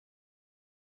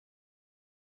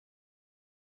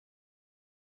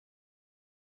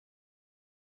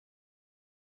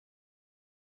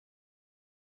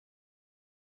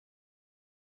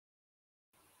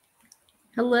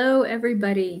Hello,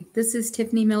 everybody. This is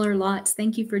Tiffany Miller Lotz.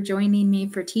 Thank you for joining me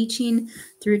for teaching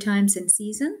through times and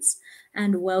seasons.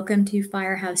 And welcome to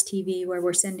Firehouse TV, where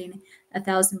we're sending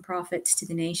 1,000 prophets to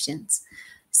the nations.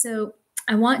 So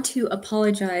I want to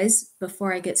apologize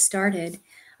before I get started.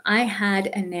 I had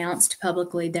announced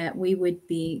publicly that we would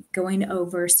be going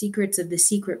over Secrets of the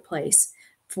Secret Place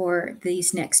for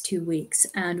these next 2 weeks,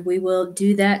 and we will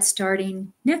do that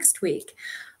starting next week.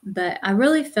 But I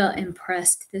really felt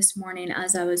impressed this morning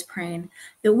as I was praying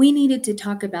that we needed to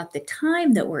talk about the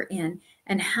time that we're in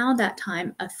and how that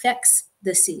time affects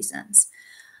the seasons.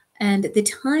 And the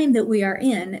time that we are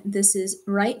in, this is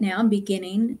right now,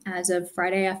 beginning as of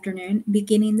Friday afternoon,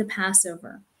 beginning the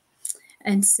Passover.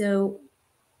 And so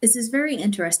this is very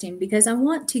interesting because I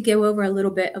want to go over a little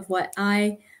bit of what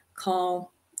I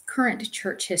call current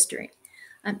church history.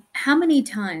 How many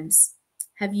times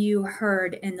have you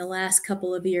heard in the last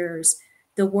couple of years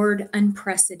the word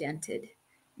unprecedented?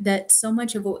 That so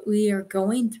much of what we are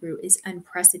going through is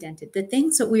unprecedented. The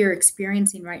things that we are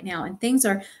experiencing right now, and things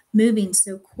are moving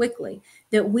so quickly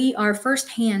that we are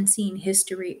firsthand seeing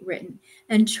history written,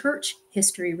 and church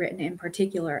history written in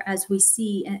particular, as we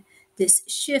see this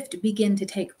shift begin to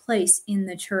take place in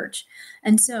the church.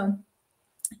 And so,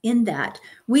 in that,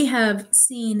 we have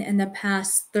seen in the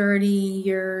past 30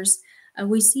 years,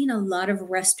 we've seen a lot of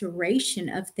restoration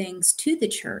of things to the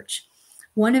church.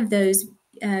 One of those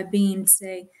being,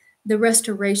 say, the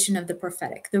restoration of the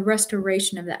prophetic, the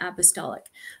restoration of the apostolic.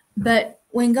 But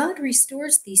when God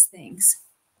restores these things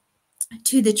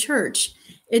to the church,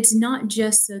 it's not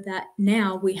just so that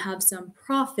now we have some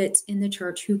prophets in the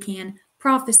church who can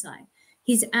prophesy.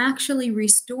 He's actually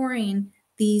restoring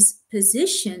these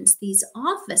positions, these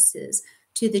offices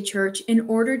to the church in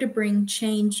order to bring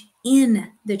change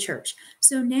in the church.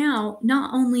 So now,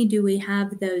 not only do we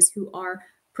have those who are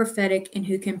prophetic and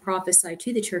who can prophesy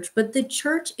to the church, but the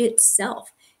church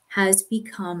itself has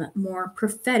become more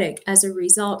prophetic as a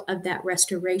result of that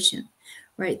restoration,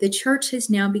 right? The church has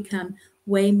now become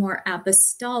way more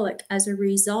apostolic as a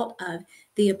result of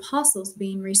the apostles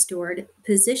being restored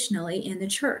positionally in the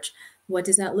church. What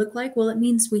does that look like? Well, it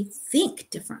means we think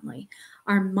differently.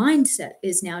 Our mindset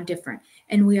is now different,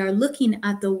 and we are looking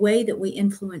at the way that we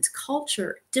influence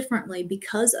culture differently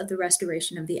because of the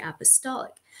restoration of the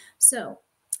apostolic. So,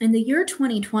 in the year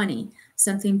 2020,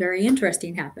 something very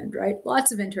interesting happened, right?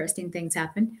 Lots of interesting things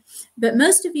happened. But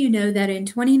most of you know that in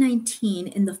 2019,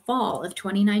 in the fall of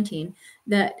 2019,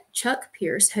 that Chuck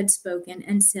Pierce had spoken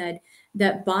and said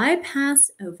that by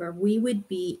Passover, we would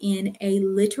be in a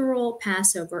literal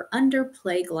Passover under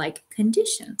plague-like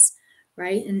conditions,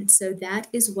 right? And so that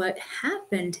is what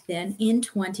happened then in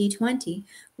 2020.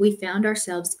 We found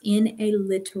ourselves in a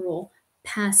literal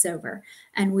Passover,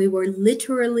 and we were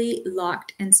literally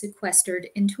locked and sequestered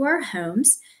into our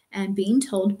homes and being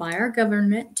told by our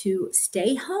government to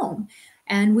stay home.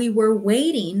 And we were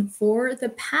waiting for the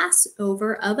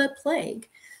Passover of a plague.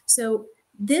 So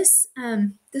this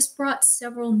brought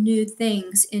several new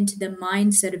things into the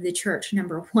mindset of the church.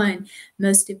 Number one,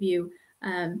 most of you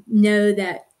know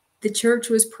that the church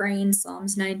was praying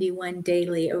Psalms 91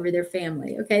 daily over their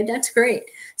family. Okay, that's great.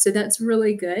 So that's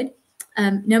really good.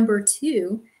 Number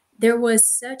two, there was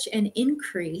such an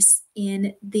increase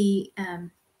in the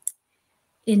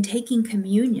in taking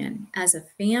communion as a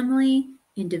family,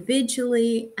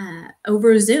 individually,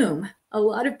 over Zoom. A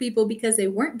lot of people, because they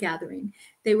weren't gathering,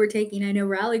 they were taking, I know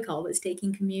Rally Call was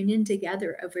taking communion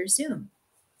together over Zoom.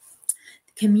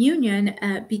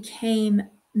 Communion became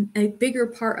a bigger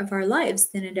part of our lives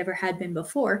than it ever had been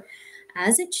before,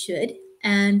 as it should.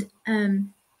 And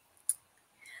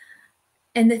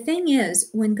the thing is,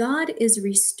 when God is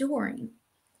restoring,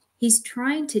 He's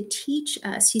trying to teach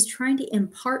us, He's trying to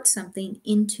impart something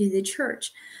into the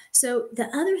church. So, the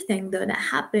other thing, though, that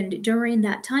happened during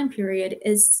that time period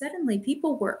is suddenly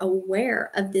people were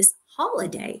aware of this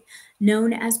holiday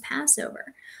known as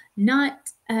Passover. Not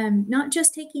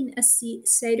just taking a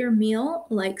Seder meal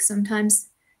like sometimes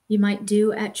you might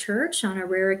do at church on a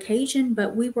rare occasion,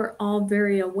 but we were all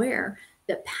very aware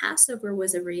that Passover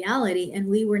was a reality and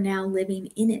we were now living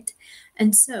in it.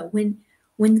 And so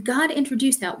when God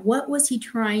introduced that, what was He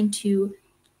trying to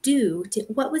do?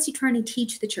 What was He trying to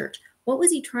teach the church? What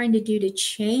was He trying to do to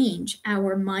change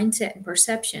our mindset and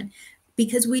perception?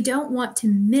 Because we don't want to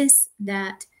miss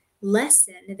that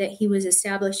lesson that He was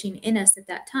establishing in us at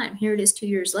that time. Here it is 2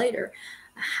 years later.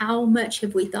 How much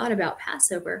have we thought about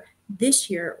Passover this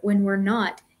year when we're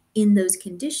not in those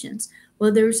conditions?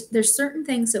 Well, there's certain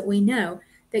things that we know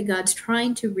that God's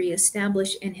trying to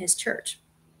reestablish in His church.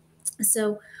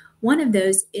 So one of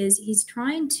those is He's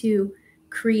trying to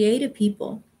create a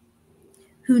people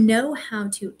who know how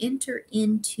to enter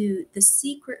into the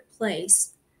secret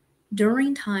place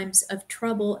during times of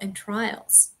trouble and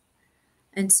trials.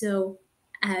 And so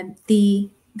the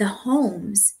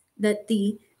homes that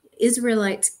the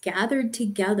Israelites gathered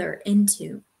together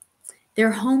into,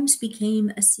 their homes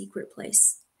became a secret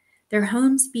place. Their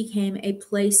homes became a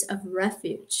place of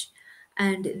refuge,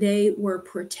 and they were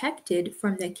protected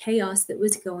from the chaos that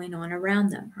was going on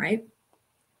around them, right?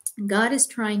 God is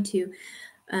trying to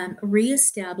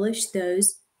reestablish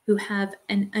those who have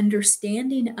an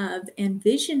understanding of and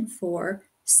vision for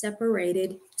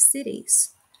separated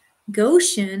cities.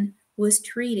 Goshen was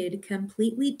treated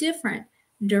completely different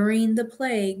during the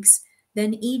plagues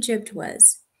than Egypt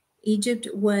was. Egypt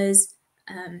was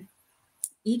um,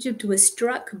 Egypt was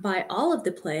struck by all of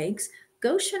the plagues.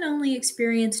 Goshen only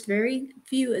experienced very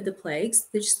few of the plagues,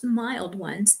 just the mild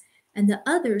ones, and the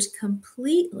others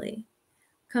completely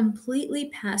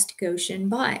passed Goshen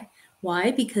by.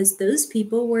 Why? Because those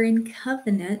people were in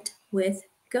covenant with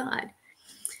God.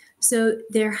 So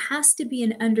there has to be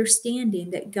an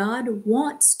understanding that God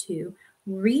wants to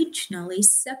regionally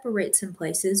separate some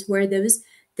places where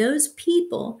those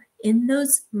people in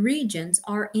those regions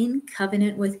are in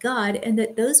covenant with God, and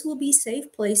that those will be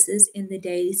safe places in the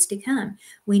days to come.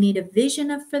 We need a vision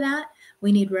for that.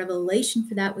 We need revelation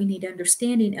for that. We need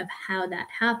understanding of how that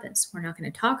happens. We're not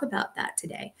going to talk about that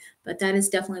today, but that is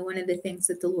definitely one of the things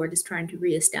that the Lord is trying to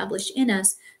reestablish in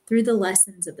us through the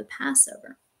lessons of the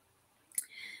Passover.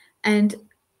 And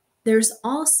there's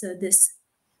also this,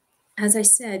 as I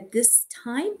said, this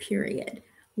time period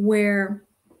where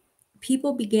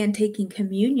people began taking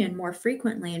communion more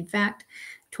frequently. In fact,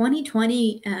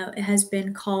 2020 has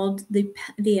been called the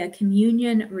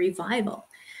communion revival.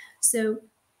 So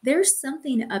there's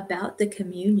something about the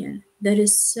communion that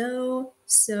is so,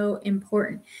 so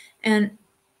important. And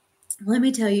let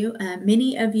me tell you,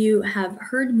 many of you have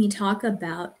heard me talk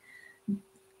about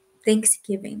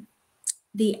Thanksgiving.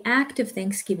 The act of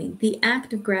thanksgiving, the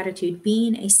act of gratitude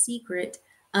being a secret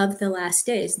of the last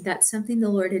days. That's something the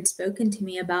Lord had spoken to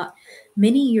me about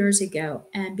many years ago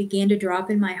and began to drop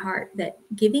in my heart, that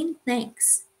giving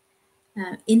thanks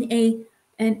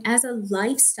and as a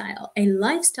lifestyle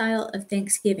of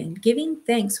thanksgiving, giving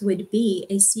thanks would be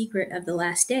a secret of the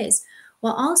last days.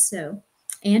 While also,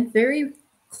 and very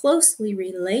closely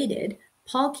related,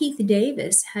 Paul Keith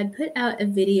Davis had put out a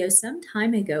video some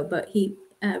time ago, but he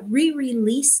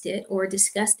re-released it or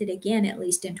discussed it again, at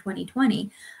least in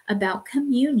 2020, about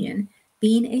communion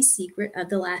being a secret of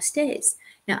the last days.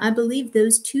 Now, I believe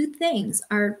those two things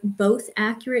are both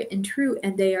accurate and true,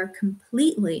 and they are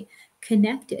completely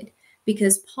connected,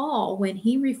 because Paul, when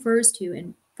he refers to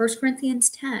in 1 Corinthians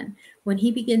 10, when he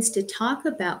begins to talk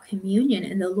about communion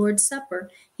and the Lord's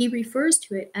Supper, he refers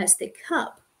to it as the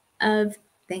cup of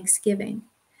thanksgiving.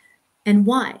 And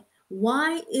why?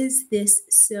 Why is this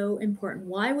so important?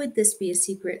 Why would this be a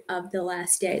secret of the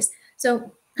last days?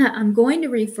 So I'm going to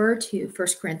refer to 1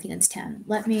 Corinthians 10.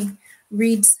 Let me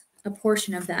read a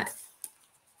portion of that.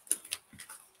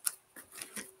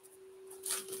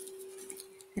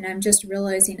 And I'm just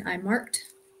realizing I marked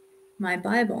my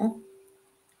Bible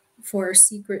for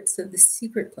secrets of the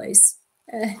secret place,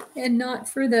 and not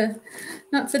for the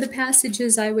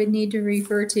passages I would need to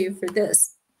refer to for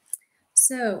this.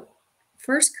 So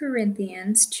 1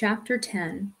 Corinthians chapter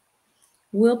 10,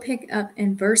 we'll pick up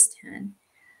in verse 10.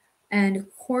 And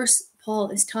of course,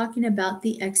 Paul is talking about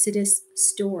the Exodus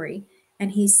story,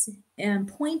 and he's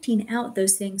pointing out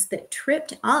those things that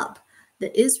tripped up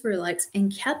the Israelites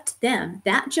and kept them,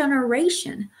 that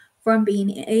generation, from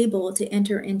being able to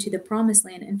enter into the promised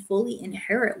land and fully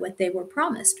inherit what they were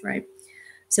promised, right?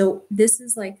 So this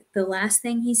is like the last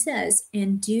thing he says,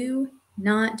 and do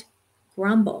not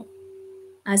grumble,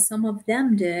 as some of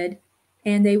them did,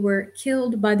 and they were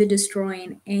killed by the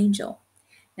destroying angel.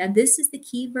 Now, this is the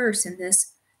key verse in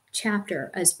this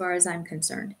chapter as far as I'm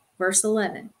concerned. Verse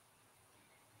 11.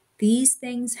 These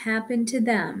things happened to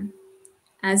them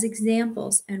as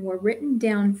examples and were written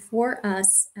down for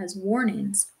us as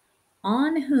warnings,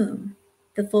 on whom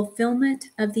the fulfillment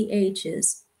of the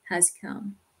ages has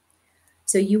come.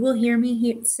 So you will hear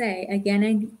me say again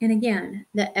and again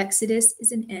that Exodus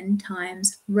is an end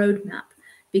times roadmap,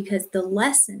 because the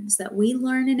lessons that we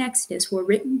learn in Exodus were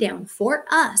written down for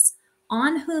us,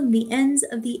 on whom the ends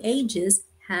of the ages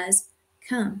has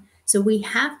come. So we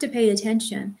have to pay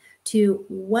attention to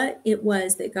what it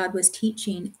was that God was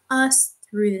teaching us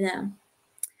through them.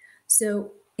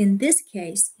 So in this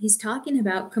case, he's talking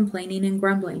about complaining and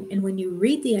grumbling. And when you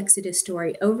read the Exodus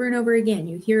story over and over again,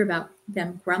 you hear about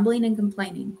them grumbling and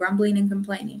complaining, grumbling and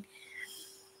complaining.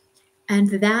 And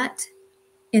that,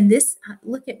 in this,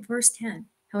 look at verse 10.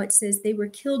 how it says they were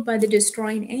killed by the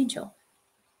destroying angel.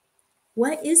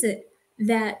 What is it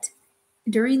that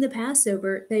during the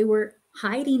Passover they were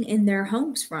hiding in their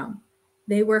homes from?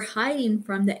 They were hiding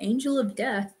from the angel of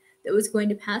death that was going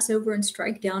to pass over and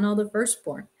strike down all the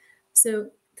firstborn. So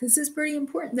this is pretty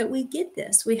important that we get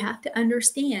this. We have to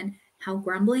understand how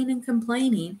grumbling and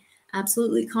complaining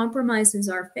absolutely compromises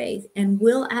our faith and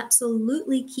will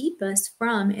absolutely keep us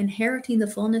from inheriting the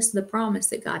fullness of the promise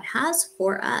that God has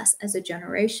for us as a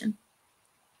generation.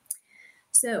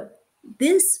 So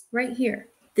this right here,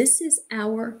 this is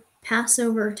our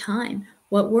Passover time.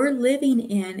 What we're living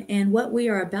in and what we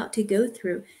are about to go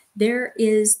through, there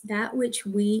is that which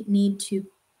we need to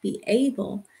be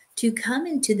able to come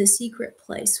into the secret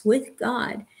place with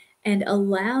God and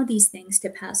allow these things to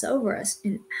pass over us.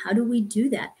 And how do we do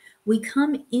that? We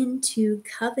come into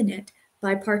covenant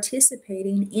by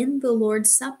participating in the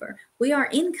Lord's Supper. We are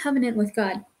in covenant with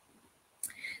God.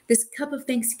 This cup of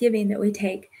thanksgiving that we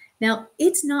take. Now,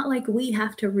 it's not like we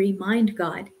have to remind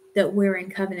God that we're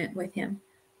in covenant with Him.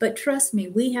 But trust me,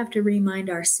 we have to remind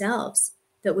ourselves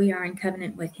that we are in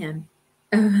covenant with Him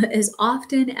as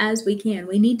often as we can.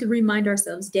 We need to remind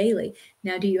ourselves daily.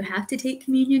 Now, do you have to take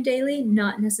communion daily?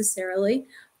 Not necessarily,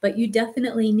 but you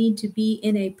definitely need to be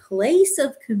in a place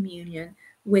of communion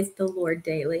with the Lord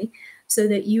daily so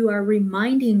that you are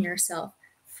reminding yourself.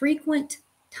 Frequent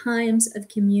times of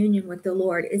communion with the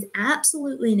Lord is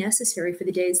absolutely necessary for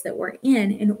the days that we're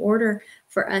in order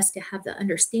for us to have the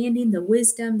understanding, the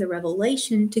wisdom, the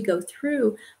revelation to go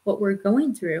through what we're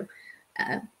going through.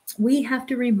 We have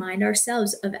to remind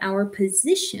ourselves of our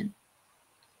position,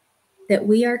 that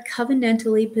we are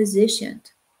covenantally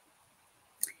positioned.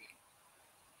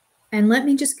 And let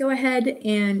me just go ahead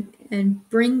and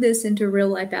bring this into real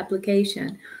life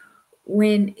application.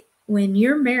 When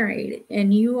you're married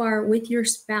and you are with your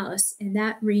spouse and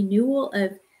that renewal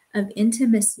of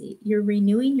intimacy, you're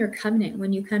renewing your covenant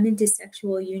when you come into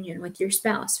sexual union with your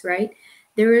spouse, right?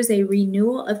 There is a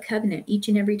renewal of covenant each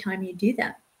and every time you do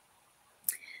that.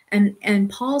 And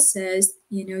Paul says,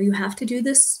 you have to do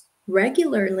this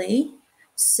regularly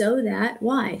so that,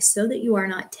 why? So that you are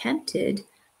not tempted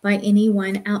by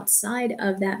anyone outside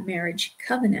of that marriage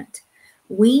covenant.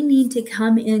 We need to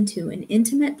come into an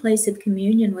intimate place of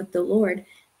communion with the Lord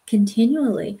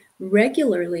continually,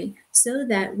 regularly, so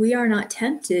that we are not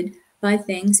tempted by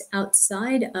things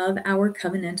outside of our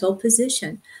covenantal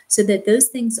position, so that those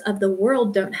things of the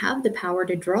world don't have the power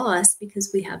to draw us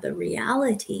because we have the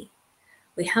reality.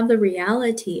 We have the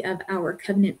reality of our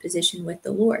covenant position with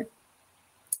the Lord.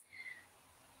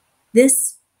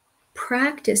 This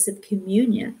practice of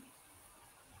communion,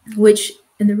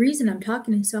 and the reason I'm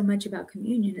talking so much about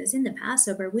communion is in the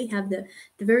Passover, we have the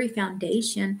very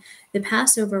foundation. The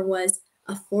Passover was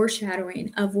a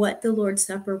foreshadowing of what the Lord's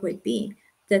Supper would be,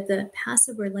 that the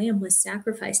Passover lamb was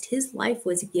sacrificed. His life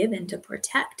was given to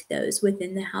protect those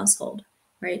within the household,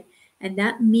 right? And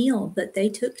that meal that they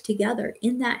took together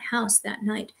in that house that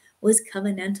night was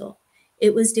covenantal.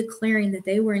 It was declaring that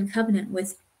they were in covenant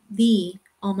with the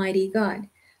Almighty God.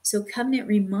 So covenant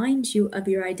reminds you of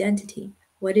your identity.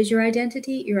 What is your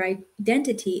identity? Your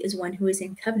identity is one who is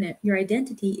in covenant. Your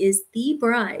identity is the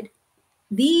bride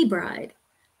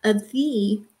of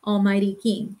the Almighty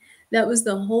King. That was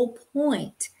the whole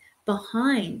point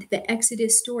behind the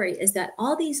Exodus story, is that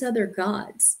all these other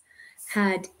gods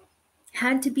had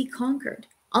to be conquered.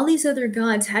 All these other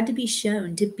gods had to be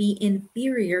shown to be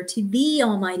inferior to the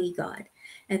Almighty God.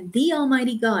 And the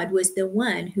Almighty God was the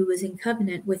one who was in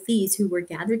covenant with these who were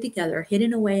gathered together,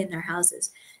 hidden away in their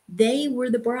houses. They were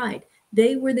the bride.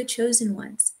 They were the chosen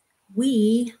ones.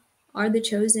 We are the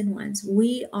chosen ones.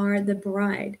 We are the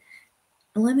bride.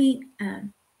 Let me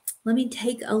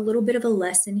take a little bit of a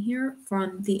lesson here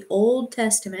from the Old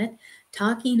Testament,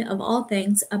 talking of all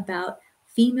things about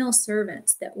female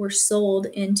servants that were sold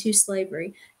into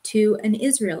slavery to an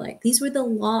Israelite. These were the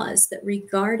laws that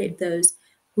regarded those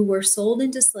who were sold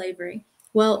into slavery.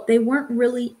 Well, they weren't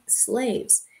really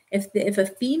slaves. If a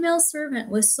female servant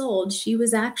was sold, she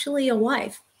was actually a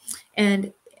wife.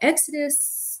 And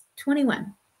Exodus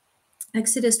 21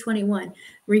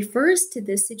 refers to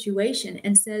this situation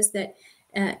and says that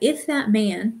if that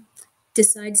man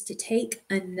decides to take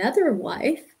another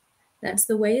wife, that's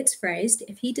the way it's phrased,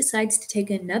 if he decides to take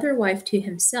another wife to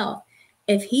himself,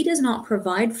 if he does not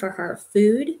provide for her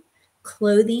food,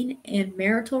 clothing, and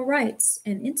marital rights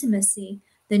and intimacy,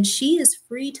 then she is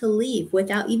free to leave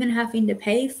without even having to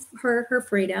pay her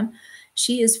freedom.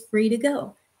 She is free to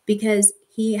go because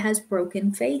he has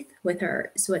broken faith with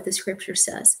her, is what the scripture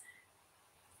says.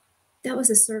 That was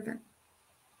a servant.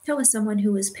 That was someone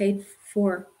who was paid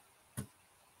for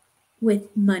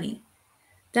with money.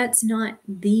 That's not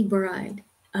the bride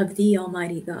of the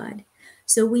Almighty God.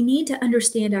 So we need to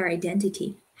understand our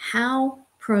identity, how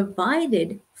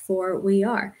provided for we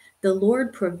are. The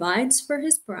Lord provides for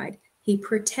his bride, he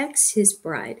protects his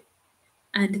bride,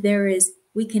 and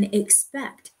we can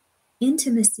expect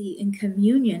intimacy and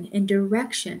communion and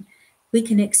direction. We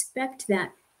can expect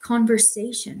that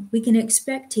conversation. We can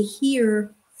expect to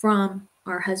hear from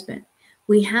our husband.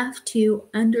 We have to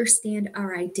understand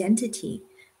our identity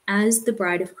as the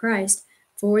bride of Christ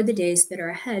for the days that are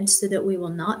ahead so that we will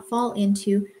not fall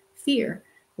into fear.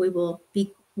 We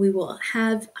will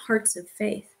have hearts of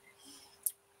faith.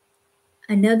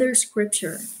 Another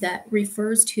scripture that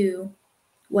refers to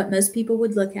what most people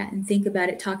would look at and think about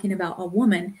it talking about a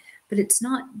woman, but it's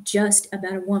not just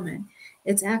about a woman.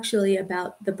 It's actually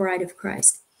about the bride of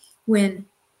Christ. When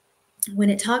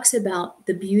it talks about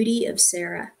the beauty of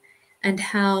Sarah and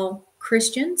how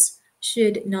Christians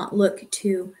should not look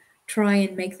to try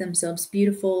and make themselves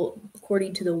beautiful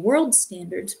according to the world's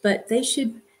standards, but they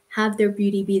should have their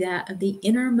beauty be that of the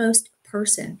innermost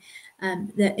person,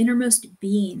 the innermost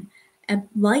being. And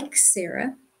like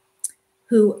Sarah,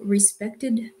 who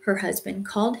respected her husband,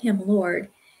 called him Lord,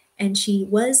 and she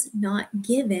was not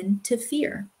given to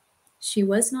fear. She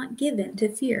was not given to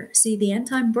fear. See, the end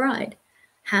time bride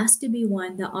has to be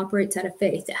one that operates out of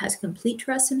faith, that has complete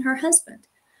trust in her husband,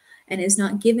 and is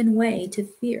not given way to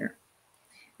fear.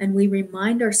 And we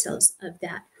remind ourselves of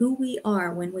that, who we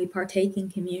are when we partake in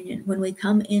communion, when we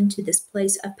come into this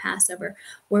place of Passover,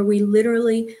 where we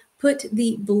literally put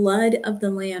the blood of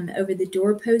the Lamb over the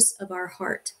doorposts of our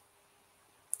heart.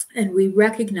 And we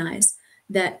recognize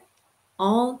that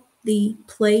all the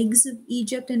plagues of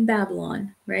Egypt and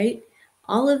Babylon, right?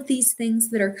 All of these things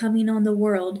that are coming on the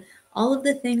world, all of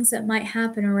the things that might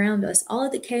happen around us, all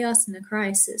of the chaos and the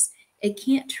crisis, it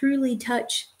can't truly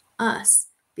touch us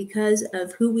because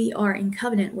of who we are in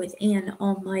covenant with an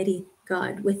Almighty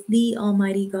God, with the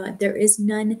Almighty God. There is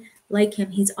none like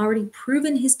him. He's already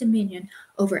proven his dominion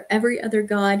over every other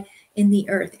God in the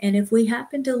earth. And if we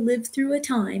happen to live through a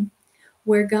time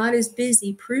where God is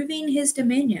busy proving his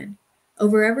dominion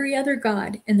over every other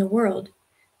God in the world,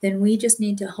 then we just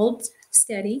need to hold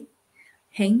steady,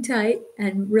 hang tight,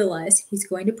 and realize he's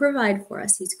going to provide for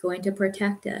us. He's going to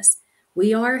protect us.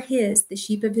 We are his, the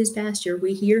sheep of his pasture.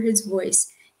 We hear his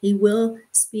voice. He will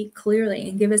speak clearly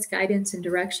and give us guidance and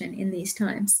direction in these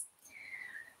times.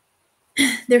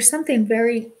 There's something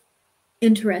very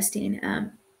interesting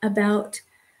about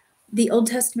the Old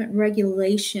Testament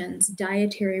regulations,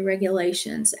 dietary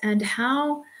regulations, and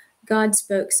how God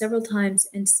spoke several times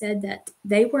and said that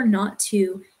they were not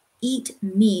to eat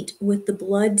meat with the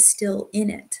blood still in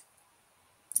it.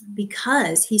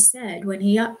 Because he said,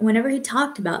 whenever he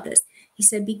talked about this, he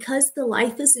said, because the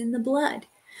life is in the blood.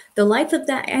 The life of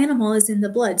that animal is in the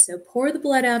blood. So pour the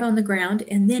blood out on the ground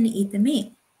and then eat the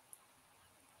meat.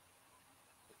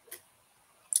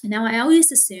 Now, I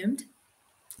always assumed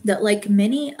that, like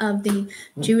many of the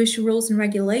Jewish rules and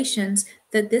regulations,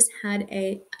 that this had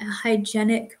a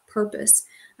hygienic purpose,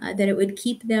 that it would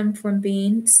keep them from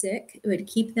being sick, it would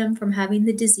keep them from having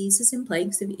the diseases and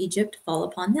plagues of Egypt fall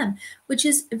upon them, which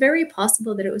is very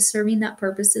possible that it was serving that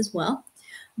purpose as well.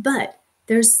 But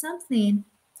there's something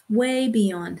way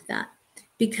beyond that,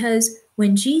 because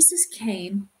when Jesus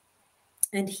came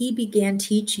and he began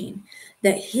teaching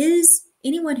that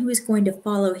anyone who was going to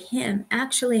follow him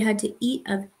actually had to eat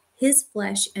of his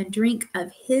flesh and drink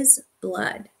of his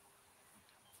blood.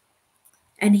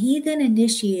 And he then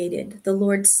initiated the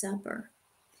Lord's Supper.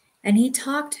 And he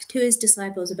talked to his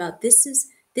disciples about this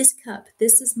cup,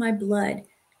 this is my blood,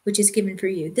 which is given for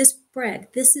you. This bread,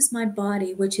 this is my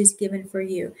body, which is given for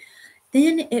you.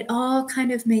 Then it all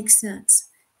kind of makes sense.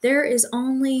 There is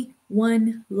only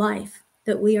one life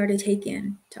that we are to take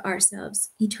in to ourselves,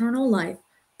 eternal life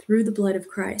through the blood of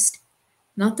Christ,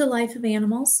 not the life of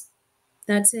animals.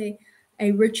 That's a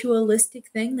ritualistic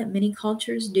thing that many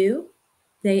cultures do.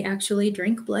 They actually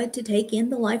drink blood to take in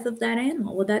the life of that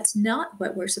animal. Well, that's not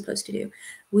what we're supposed to do.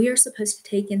 We are supposed to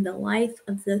take in the life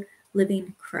of the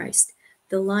living Christ,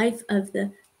 the life of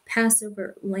the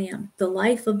Passover lamb, the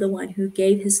life of the one who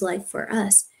gave his life for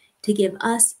us to give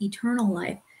us eternal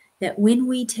life, that when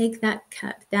we take that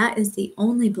cup, that is the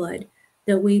only blood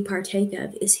that we partake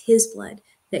of, is his blood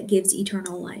that gives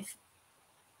eternal life.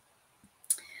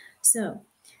 So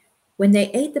when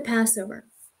they ate the Passover,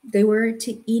 they were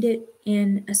to eat it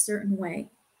in a certain way.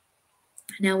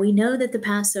 Now we know that the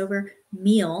Passover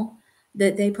meal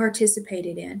that they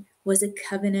participated in was a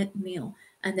covenant meal,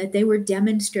 and that they were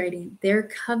demonstrating their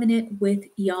covenant with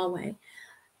Yahweh.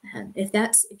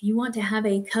 If you want to have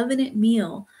a covenant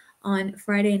meal on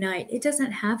Friday night. It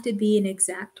doesn't have to be an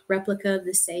exact replica of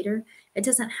the Seder. It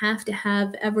doesn't have to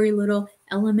have every little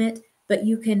element, but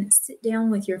you can sit down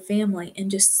with your family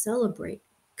and just celebrate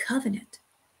covenant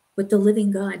with the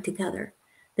living God together.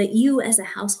 That you as a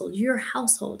household, your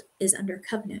household is under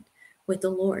covenant with the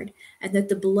Lord, and that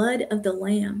the blood of the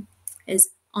Lamb is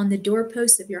on the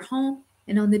doorposts of your home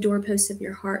and on the doorposts of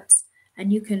your hearts.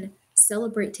 And you can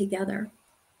celebrate together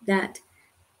that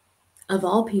of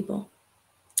all people,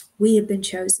 we have been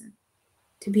chosen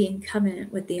to be in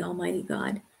covenant with the Almighty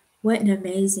God. What an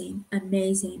amazing,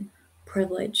 amazing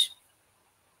privilege.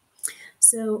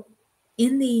 So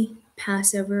in the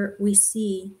Passover, we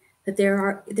see that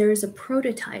there is a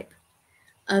prototype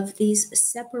of these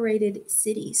separated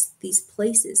cities, these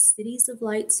places, cities of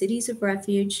light, cities of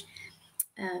refuge,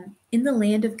 in the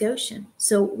land of Goshen.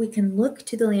 So we can look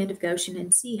to the land of Goshen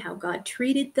and see how God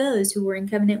treated those who were in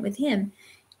covenant with Him,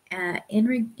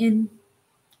 and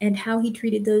how He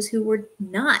treated those who were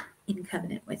not in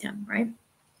covenant with Him. Right.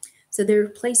 So there are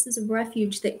places of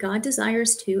refuge that God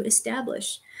desires to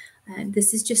establish. And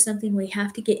this is just something we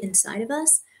have to get inside of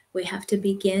us. We have to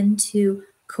begin to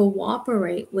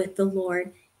cooperate with the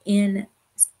Lord in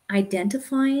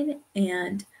identifying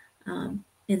and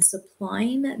in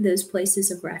supplying those places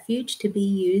of refuge to be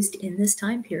used in this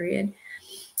time period.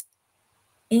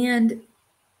 And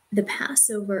the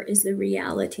Passover is the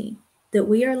reality that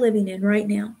we are living in right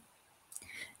now,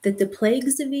 that the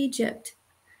plagues of Egypt,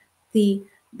 the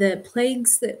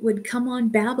plagues that would come on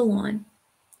Babylon,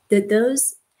 that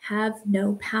those have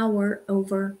no power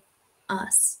over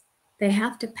us. They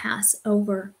have to pass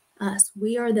over us.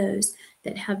 We are those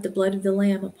that have the blood of the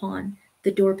Lamb upon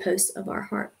the doorposts of our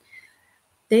heart.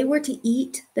 They were to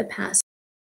eat the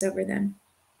Passover then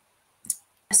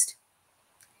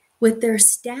with their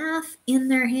staff in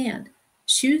their hand,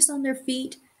 shoes on their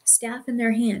feet, staff in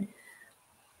their hand.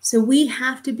 So we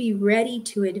have to be ready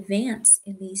to advance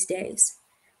in these days.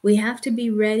 We have to be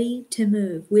ready to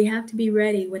move. We have to be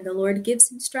ready when the Lord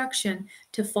gives instruction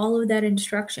to follow that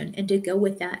instruction and to go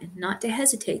with that and not to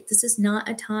hesitate. This is not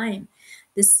a time,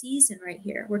 the season right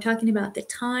here. We're talking about the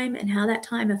time and how that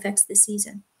time affects the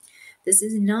season. This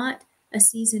is not a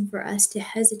season for us to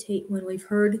hesitate when we've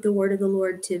heard the word of the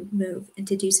Lord to move and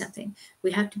to do something.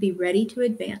 We have to be ready to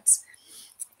advance,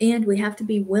 and we have to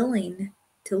be willing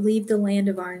to leave the land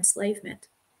of our enslavement.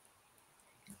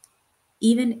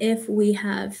 Even if we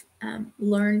have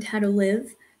learned how to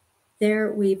live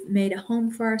there, we've made a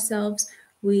home for ourselves,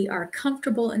 we are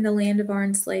comfortable in the land of our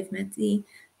enslavement. The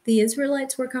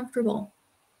Israelites were comfortable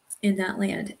in that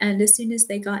land, and as soon as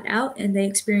they got out and they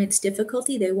experienced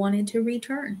difficulty, they wanted to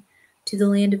return to the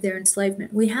land of their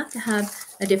enslavement. We have to have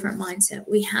a different mindset.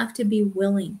 We have to be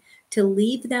willing to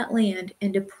leave that land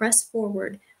and to press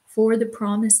forward for the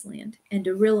promised land and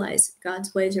to realize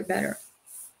God's ways are better.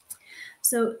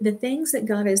 So the things that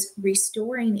God is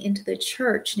restoring into the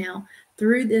church now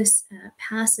through this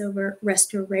Passover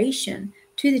restoration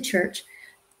to the church,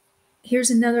 here's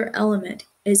another element,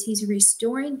 is He's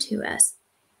restoring to us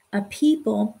a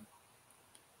people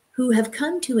who have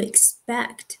come to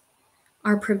expect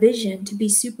our provision to be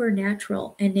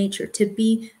supernatural in nature, to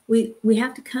be, we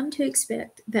have to come to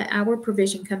expect that our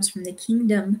provision comes from the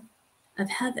kingdom of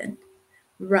heaven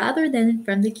rather than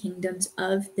from the kingdoms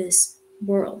of this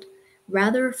world,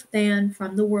 rather than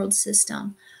from the world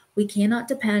system. We cannot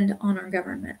depend on our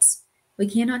governments. We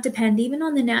cannot depend even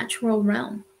on the natural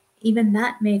realm. Even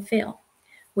that may fail.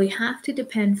 We have to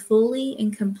depend fully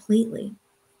and completely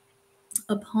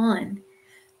upon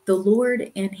the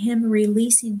Lord and Him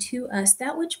releasing to us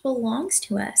that which belongs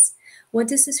to us. What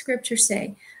does the scripture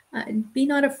say? Be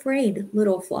not afraid,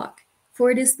 little flock,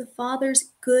 for it is the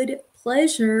Father's good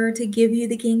pleasure to give you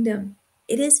the kingdom.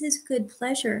 It is His good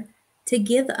pleasure to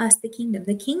give us the kingdom.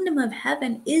 The kingdom of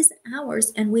heaven is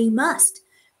ours, and we must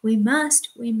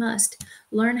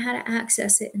learn how to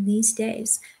access it in these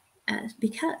days,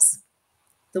 because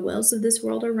the wells of this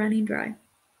world are running dry.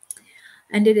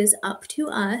 And it is up to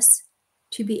us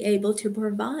to be able to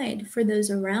provide for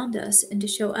those around us and to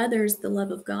show others the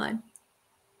love of God.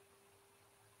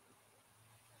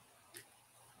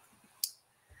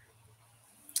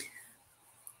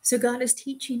 So God is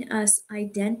teaching us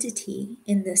identity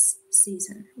in this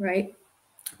season, right?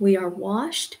 We are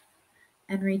washed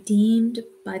and redeemed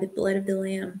by the blood of the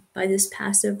Lamb, by this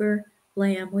Passover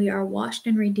Lamb. We are washed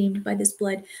and redeemed by this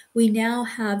blood. We now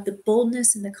have the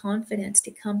boldness and the confidence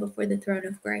to come before the throne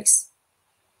of grace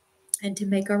and to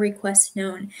make our requests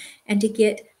known and to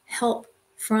get help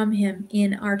from Him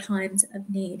in our times of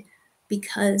need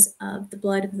because of the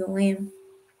blood of the Lamb.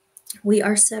 We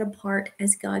are set apart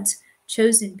as God's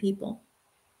chosen people.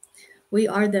 We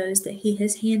are those that he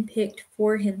has handpicked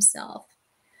for himself,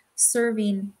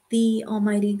 serving the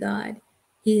Almighty God.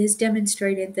 He has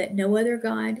demonstrated that no other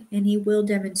God, and he will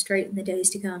demonstrate in the days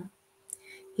to come.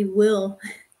 He will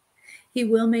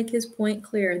make his point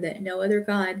clear that no other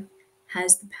God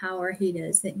has the power he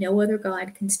does, that no other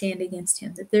God can stand against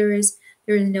him, that there is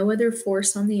no other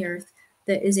force on the earth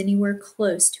that is anywhere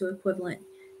close to equivalent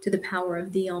to the power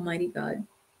of the Almighty God.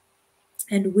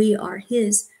 And we are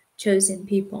his chosen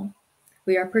people.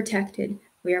 We are protected,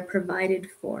 we are provided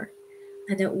for,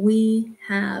 and that we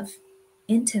have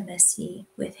intimacy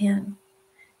with him.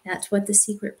 That's what the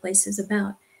secret place is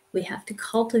about. We have to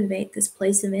cultivate this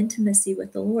place of intimacy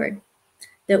with the Lord,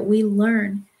 that we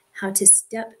learn how to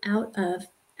step out of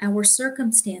our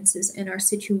circumstances and our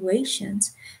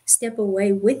situations, step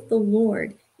away with the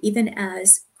Lord, even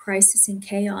as crisis and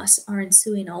chaos are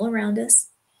ensuing all around us,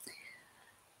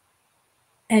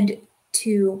 and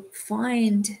to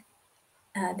find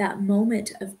that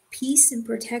moment of peace and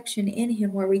protection in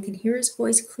him where we can hear his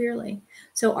voice clearly.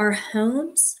 So our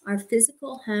homes, our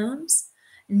physical homes,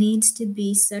 needs to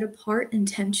be set apart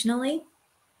intentionally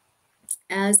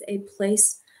as a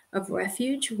place of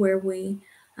refuge where we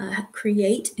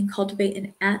create and cultivate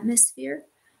an atmosphere.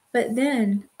 But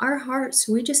then our hearts,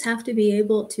 we just have to be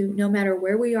able to, no matter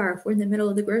where we are, if we're in the middle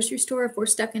of the grocery store, if we're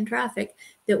stuck in traffic,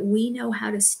 that we know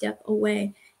how to step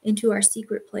away into our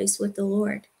secret place with the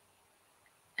Lord,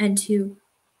 and to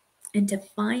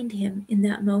find him in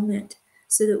that moment,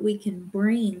 so that we can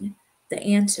bring the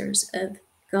answers of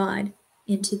God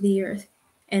into the earth,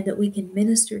 and that we can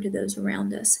minister to those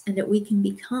around us, and that we can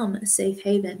become a safe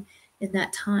haven in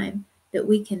that time, that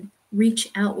we can reach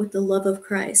out with the love of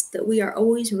Christ, that we are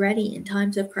always ready in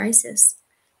times of crisis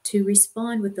to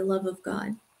respond with the love of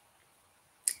God.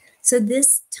 So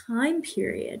this time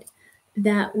period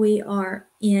that we are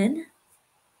in,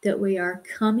 that we are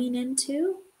coming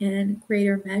into in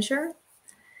greater measure,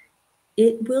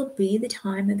 it will be the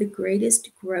time of the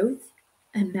greatest growth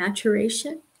and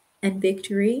maturation and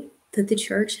victory that the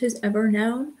church has ever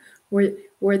known,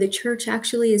 where the church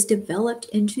actually is developed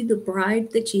into the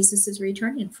bride that Jesus is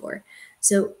returning for.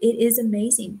 So it is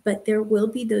amazing, but there will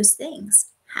be those things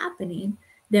happening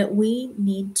that we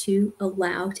need to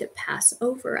allow to pass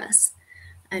over us.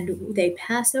 And they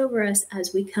pass over us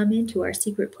as we come into our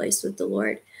secret place with the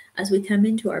Lord, as we come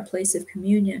into our place of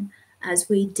communion, as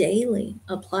we daily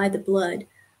apply the blood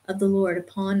of the Lord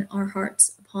upon our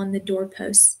hearts, upon the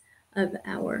doorposts of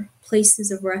our places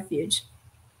of refuge,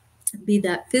 be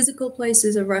that physical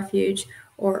places of refuge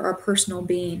or our personal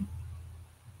being.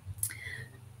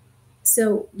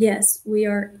 So, yes, we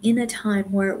are in a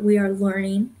time where we are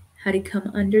learning how to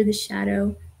come under the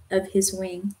shadow of his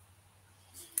wing.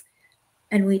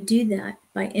 And we do that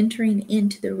by entering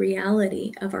into the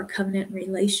reality of our covenant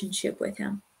relationship with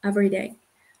him every day.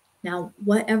 Now,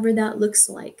 whatever that looks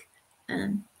like,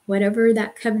 whatever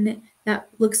that covenant that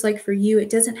looks like for you, it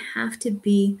doesn't have to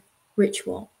be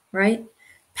ritual, right?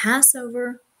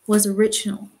 Passover was a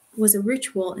ritual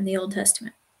in the Old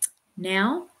Testament.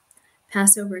 Now,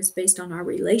 Passover is based on our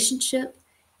relationship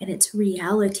and its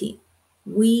reality.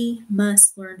 We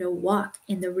must learn to walk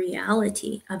in the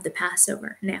reality of the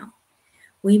Passover now.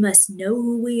 We must know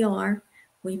who we are.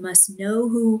 We must know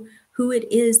who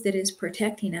it is that is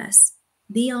protecting us.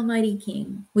 The Almighty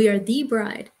King. We are the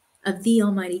bride of the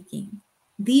Almighty King.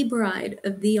 The bride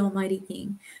of the Almighty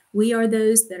King. We are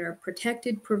those that are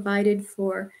protected, provided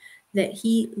for, that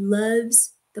he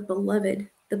loves the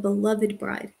beloved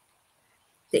bride,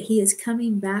 that he is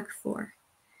coming back for.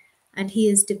 And he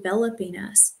is developing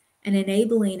us and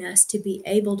enabling us to be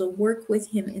able to work with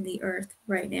him in the earth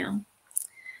right now.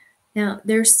 Now,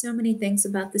 there's so many things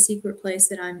about the secret place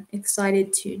that I'm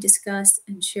excited to discuss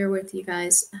and share with you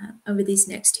guys over these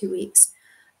next 2 weeks.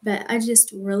 But I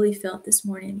just really felt this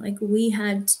morning like we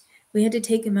had to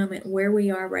take a moment where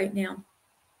we are right now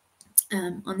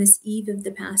on this eve of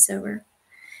the Passover,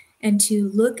 and to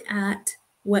look at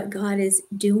what God is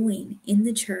doing in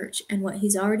the church and what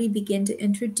he's already begun to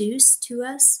introduce to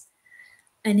us,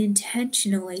 and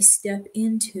intentionally step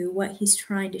into what he's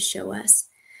trying to show us.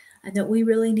 And that we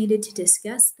really needed to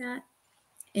discuss that,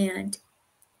 and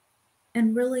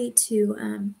really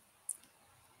to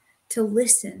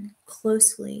listen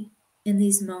closely in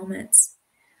these moments,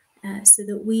 so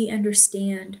that we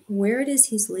understand where it is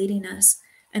he's leading us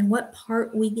and what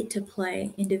part we get to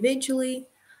play individually,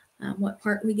 what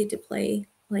part we get to play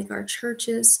like our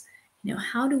churches.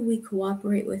 How do we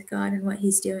cooperate with God and what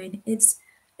he's doing? It's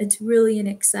really an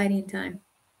exciting time,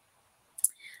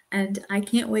 and I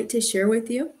can't wait to share with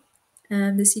you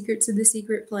the secrets of the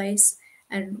secret place,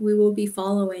 and we will be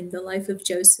following the life of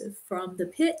Joseph from the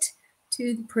pit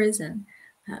to the prison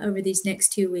over these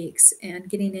next 2 weeks and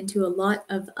getting into a lot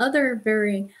of other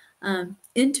very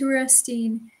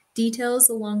interesting details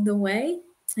along the way.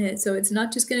 So it's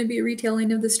not just going to be a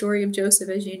retelling of the story of Joseph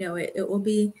as you know it. It will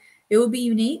be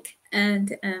unique,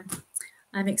 and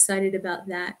I'm excited about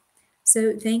that.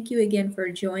 So thank you again for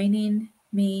joining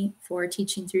me for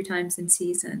teaching through times and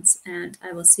seasons, and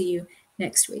I will see you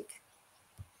next week.